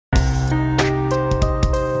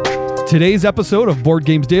Today's episode of Board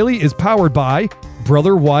Games Daily is powered by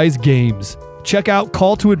Brotherwise Games. Check out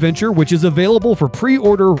Call to Adventure, which is available for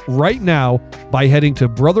pre-order right now by heading to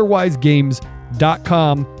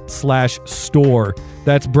brotherwisegames.com/store.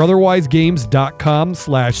 That's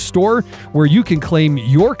brotherwisegames.com/store, where you can claim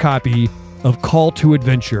your copy of Call to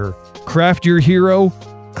Adventure. Craft your hero,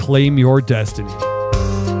 claim your destiny.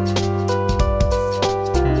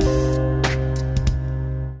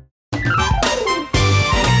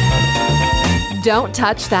 Don't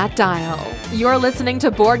touch that dial. You're listening to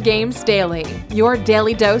Board Games Daily, your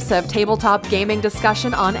daily dose of tabletop gaming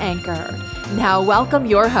discussion on Anchor. Now welcome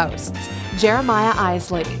your hosts, Jeremiah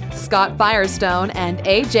Isley, Scott Firestone, and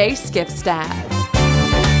AJ Skifstad.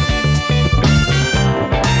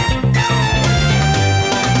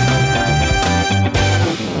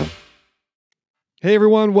 Hey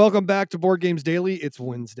everyone, welcome back to Board Games Daily. It's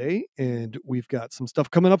Wednesday, and we've got some stuff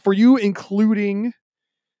coming up for you, including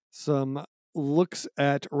some looks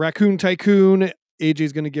at Raccoon Tycoon.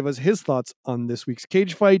 AJ's going to give us his thoughts on this week's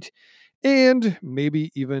cage fight, and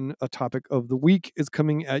maybe even a topic of the week is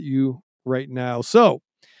coming at you right now. So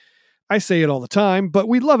I say it all the time, but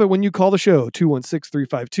we love it when you call the show,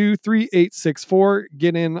 216-352-3864.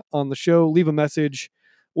 Get in on the show, leave a message.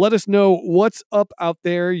 Let us know what's up out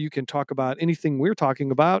there. You can talk about anything we're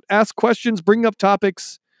talking about, ask questions, bring up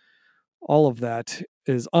topics. All of that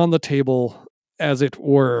is on the table, as it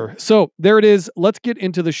were. So there it is. Let's get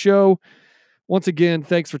into the show. Once again,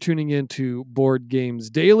 thanks for tuning in to Board Games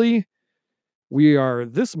Daily. We are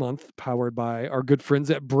this month powered by our good friends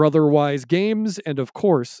at Brotherwise Games and, of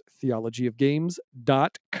course,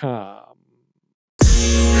 theologyofgames.com.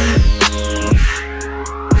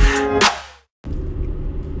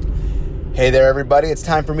 Hey there, everybody. It's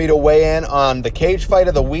time for me to weigh in on the cage fight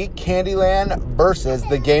of the week, Candyland versus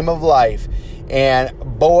the Game of Life. And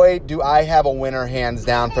boy, do I have a winner hands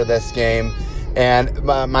down for this game. And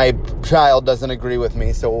my child doesn't agree with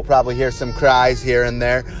me, so we'll probably hear some cries here and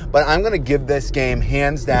there. But I'm going to give this game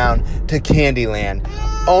hands down to Candyland.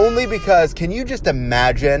 Only because, can you just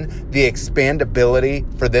imagine the expandability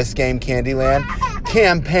for this game, Candyland?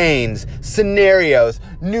 Campaigns, scenarios,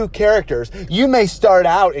 new characters. You may start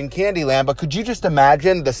out in Candyland, but could you just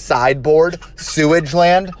imagine the sideboard, Sewage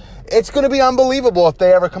Land? It's going to be unbelievable if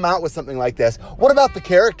they ever come out with something like this. What about the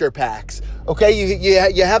character packs? Okay,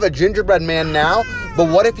 you have a gingerbread man now, but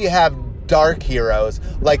what if you have dark heroes?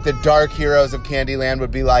 Like the dark heroes of Candyland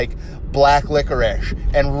would be like black licorice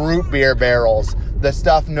and root beer barrels, the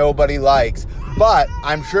stuff nobody likes. But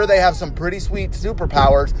I'm sure they have some pretty sweet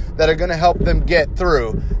superpowers that are going to help them get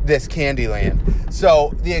through this Candyland.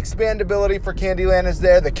 So the expandability for Candyland is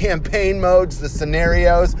there, the campaign modes, the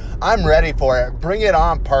scenarios. I'm ready for it. Bring it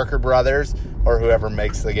on, Parker Brothers, or whoever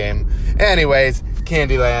makes the game. Anyways,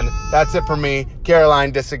 Candyland, that's it for me.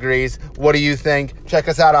 Caroline disagrees. What do you think? Check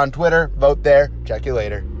us out on Twitter. Vote there. Check you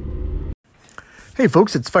later. Hey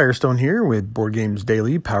folks, it's Firestone here with Board Games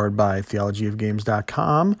Daily, powered by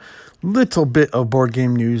theologyofgames.com. Little bit of board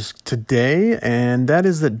game news today, and that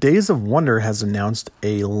is that Days of Wonder has announced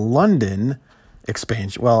a London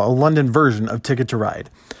expansion, well, a London version of Ticket to Ride.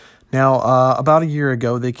 Now, about a year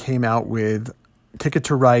ago, they came out with Ticket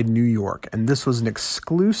to Ride New York, and this was an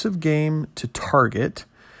exclusive game to Target,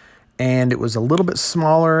 and it was a little bit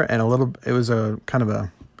smaller and it was a kind of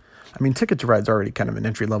a, I mean, Ticket to Ride's already kind of an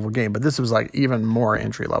entry-level game, but this was like even more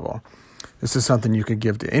entry-level. This is something you could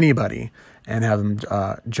give to anybody and have them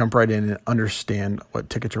jump right in and understand what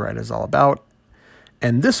Ticket to Ride is all about.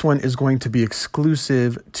 And this one is going to be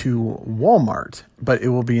exclusive to Walmart, but it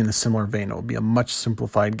will be in a similar vein. It will be a much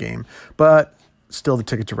simplified game, but still the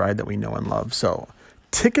Ticket to Ride that we know and love. So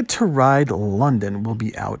Ticket to Ride London will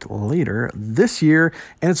be out later this year,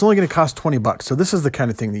 and it's only going to cost $20. So this is the kind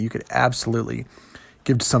of thing that you could absolutely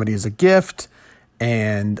give to somebody as a gift,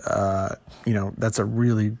 and that's a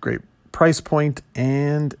really great price point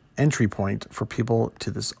and entry point for people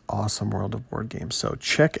to this awesome world of board games. So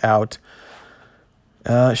check out.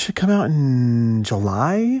 It should come out in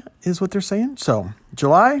July, is what they're saying. So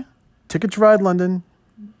July, Ticket to Ride London,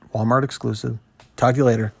 Walmart exclusive. Talk to you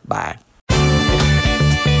later. Bye.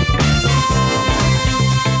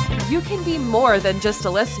 You can be more than just a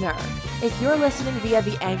listener. If you're listening via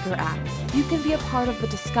the Anchor app, you can be a part of the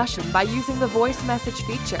discussion by using the voice message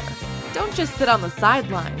feature. Don't just sit on the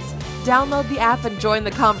sidelines. Download the app and join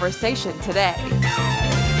the conversation today.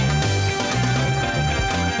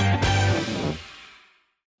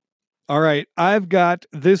 All right, I've got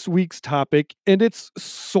this week's topic, and it's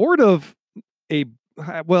sort of it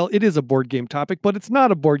is a board game topic, but it's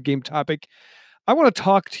not a board game topic. I want to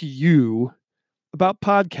talk to you about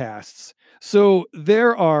podcasts. So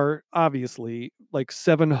there are obviously like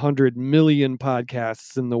 700 million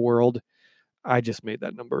podcasts in the world. I just made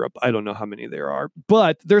that number up. I don't know how many there are,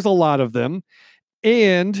 but there's a lot of them.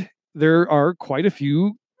 And there are quite a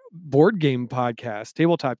few board game podcasts,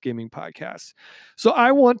 tabletop gaming podcasts. So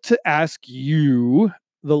I want to ask you,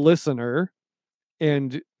 the listener,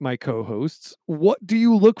 and my co-hosts, what do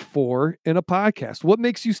you look for in a podcast? What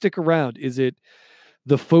makes you stick around? Is it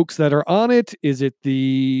the folks that are on it? Is it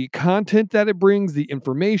the content that it brings, the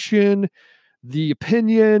information, the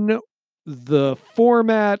opinion, the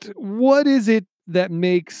format? What is it that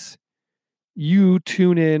makes you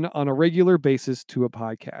tune in on a regular basis to a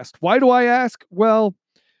podcast? Why do I ask? Well,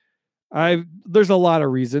 there's a lot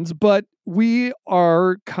of reasons, but we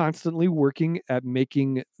are constantly working at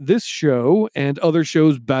making this show and other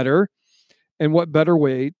shows better. And what better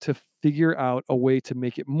way to figure out a way to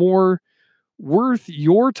make it more worth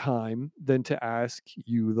your time than to ask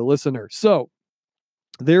you, the listener? So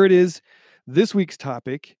there it is. This week's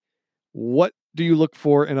topic: what do you look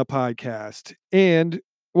for in a podcast? And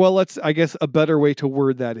well, I guess a better way to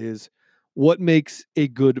word that is, what makes a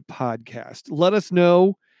good podcast? Let us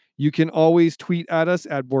know. You can always tweet at us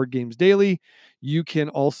at Board Games Daily. You can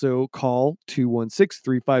also call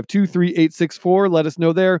 216-352-3864. Let us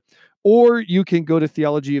know there. Or you can go to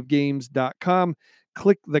theologyofgames.com,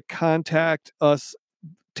 click the Contact Us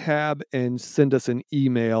tab, and send us an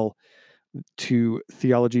email to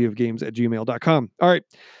theologyofgames@gmail.com. All right.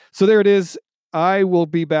 So there it is. I will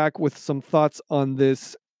be back with some thoughts on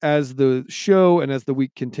this as the show and as the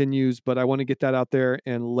week continues, but I want to get that out there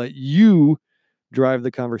and let you drive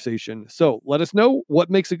the conversation. So let us know what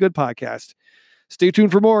makes a good podcast. Stay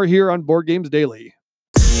tuned for more here on Board Games Daily.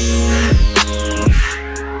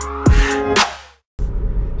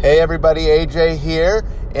 Hey everybody, AJ here,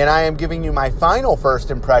 and I am giving you my final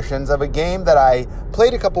first impressions of a game that I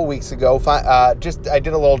played a couple weeks ago. I did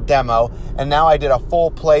a little demo, and now I did a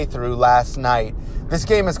full playthrough last night. This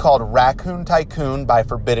game is called Raccoon Tycoon by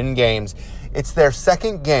Forbidden Games. It's their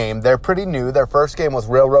second game. They're pretty new. Their first game was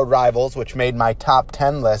Railroad Rivals, which made my top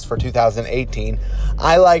 10 list for 2018.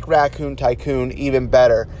 I like Raccoon Tycoon even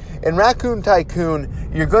better. In Raccoon Tycoon,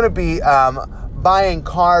 you're going to be buying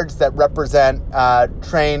cards that represent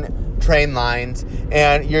train lines,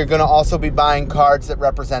 and you're going to also be buying cards that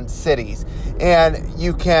represent cities. And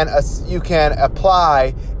you can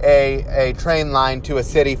apply a train line to a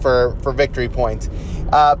city for victory points.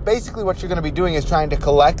 Basically, what you're going to be doing is trying to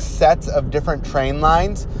collect sets of different train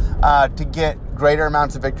lines to get greater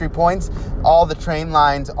amounts of victory points. All the train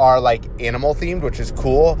lines are like animal themed, which is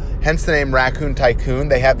cool. Hence the name Raccoon Tycoon.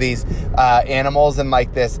 They have these animals in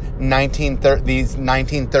like this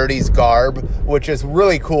 1930s garb, which is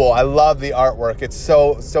really cool. I love the artwork. It's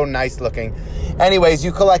so nice looking. Anyways,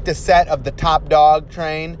 you collect a set of the top dog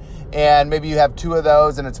train, and maybe you have 2 of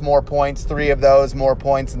those and it's more points, 3 of those, more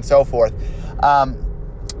points, and so forth.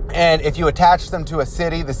 And if you attach them to a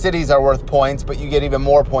city, the cities are worth points, but you get even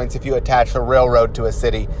more points if you attach a railroad to a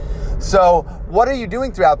city. So what are you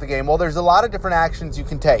doing throughout the game? Well, there's a lot of different actions you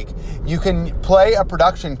can take. You can play a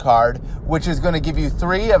production card, which is going to give you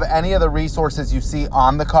 3 of any of the resources you see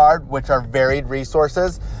on the card, which are varied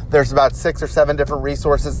resources. There's about 6 or 7 different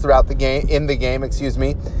resources throughout the game,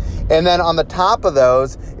 And then on the top of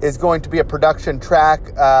those is going to be a production track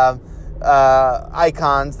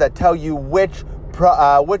icons that tell you which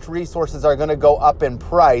resources are going to go up in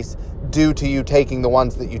price due to you taking the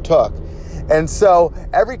ones that you took. And so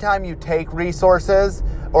every time you take resources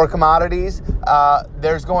or commodities,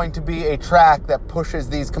 there's going to be a track that pushes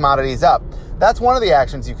these commodities up. That's one of the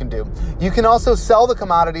actions you can do. You can also sell the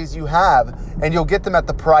commodities you have, and you'll get them at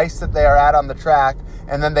the price that they are at on the track,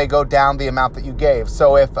 and then they go down the amount that you gave.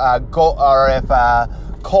 So if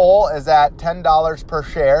coal is at $10 per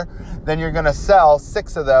share, then you're going to sell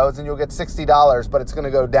 6 of those and you'll get $60, but it's going to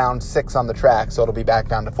go down 6 on the track, so it'll be back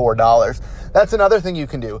down to $4. That's another thing you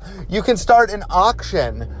can do. You can start an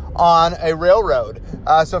auction on a railroad.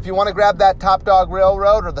 So if you want to grab that Top Dog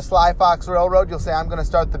Railroad or the Sly Fox Railroad, you'll say, I'm going to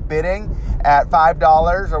start the bidding at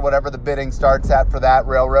 $5 or whatever the bidding starts at for that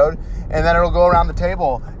railroad. And then it'll go around the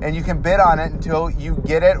table and you can bid on it until you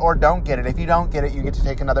get it or don't get it. If you don't get it, you get to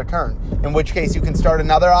take another turn, in which case you can start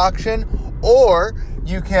another auction, or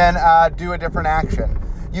you can do a different action.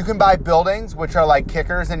 You can buy buildings, which are like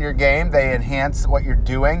kickers in your game. They enhance what you're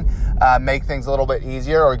doing, make things a little bit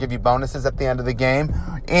easier, or give you bonuses at the end of the game.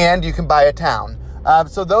 And you can buy a town.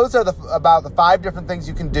 So those are about the 5 different things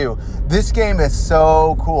you can do. This game is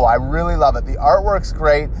so cool. I really love it. The artwork's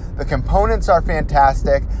great. The components are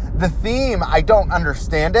fantastic. The theme, I don't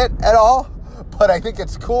understand it at all, but I think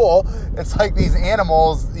it's cool. It's like these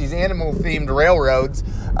animal-themed railroads.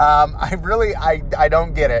 I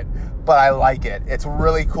don't get it, but I like it. It's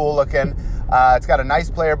really cool looking. It's got a nice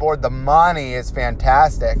player board. The money is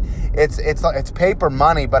fantastic. It's paper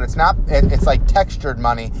money, but it's not. It's like textured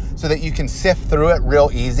money, so that you can sift through it real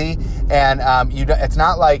easy. And it's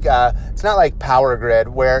not like Power Grid,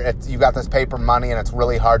 where you got this paper money and it's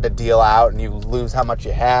really hard to deal out, and you lose how much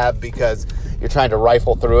you have because you're trying to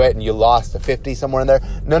rifle through it and you lost a 50 somewhere in there.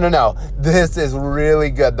 No. This is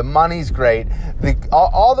really good. The money's great.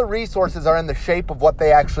 All the resources are in the shape of what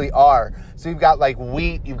they actually are. So you've got like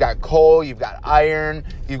wheat, you've got coal, you've got iron,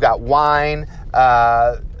 you've got wine,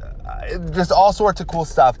 just all sorts of cool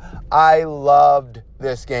stuff. I loved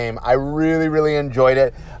this game. I really, really enjoyed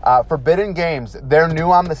it. Forbidden Games, they're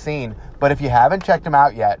new on the scene, but if you haven't checked them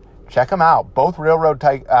out yet, check them out. Both Railroad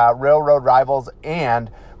Rivals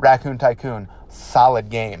and Raccoon Tycoon, solid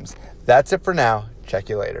games. That's it for now. Check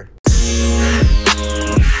you later.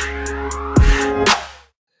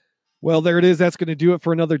 Well, there it is. That's going to do it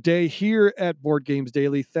for another day here at Board Games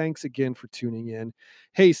Daily. Thanks again for tuning in.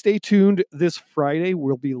 Hey, stay tuned. This Friday,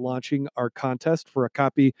 we'll be launching our contest for a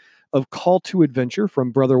copy of Call to Adventure from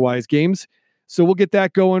Brotherwise Games. So we'll get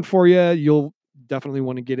that going for you. You'll definitely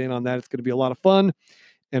want to get in on that. It's going to be a lot of fun.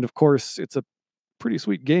 And of course, it's a pretty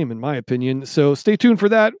sweet game, in my opinion. So stay tuned for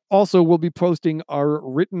that. Also, we'll be posting our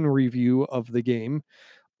written review of the game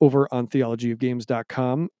over on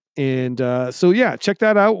theologyofgames.com. And check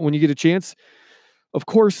that out when you get a chance. Of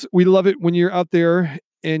course, we love it when you're out there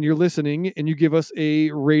and you're listening and you give us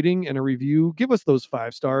a rating and a review. Give us those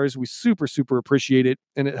 5 stars. We super, super appreciate it.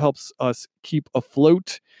 And it helps us keep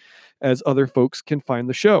afloat as other folks can find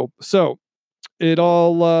the show. So it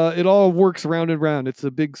all works round and round. It's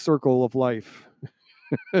a big circle of life.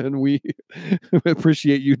 And we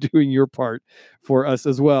appreciate you doing your part for us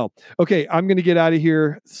as well. Okay, I'm going to get out of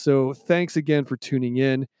here. So thanks again for tuning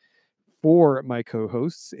in. For my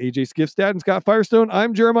co-hosts, AJ Skifstad and Scott Firestone,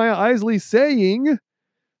 I'm Jeremiah Isley saying,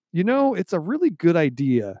 it's a really good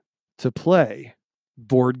idea to play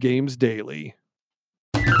Board Games Daily.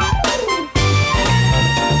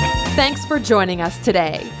 Thanks for joining us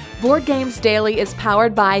today. Board Games Daily is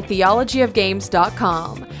powered by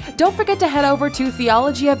theologyofgames.com. Don't forget to head over to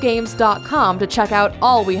theologyofgames.com to check out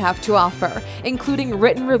all we have to offer, including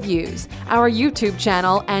written reviews, our YouTube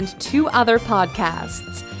channel, and 2 other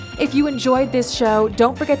podcasts. If you enjoyed this show,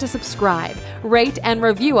 don't forget to subscribe, rate, and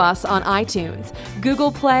review us on iTunes,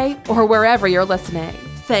 Google Play, or wherever you're listening.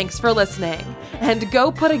 Thanks for listening, and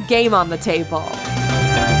go put a game on the table.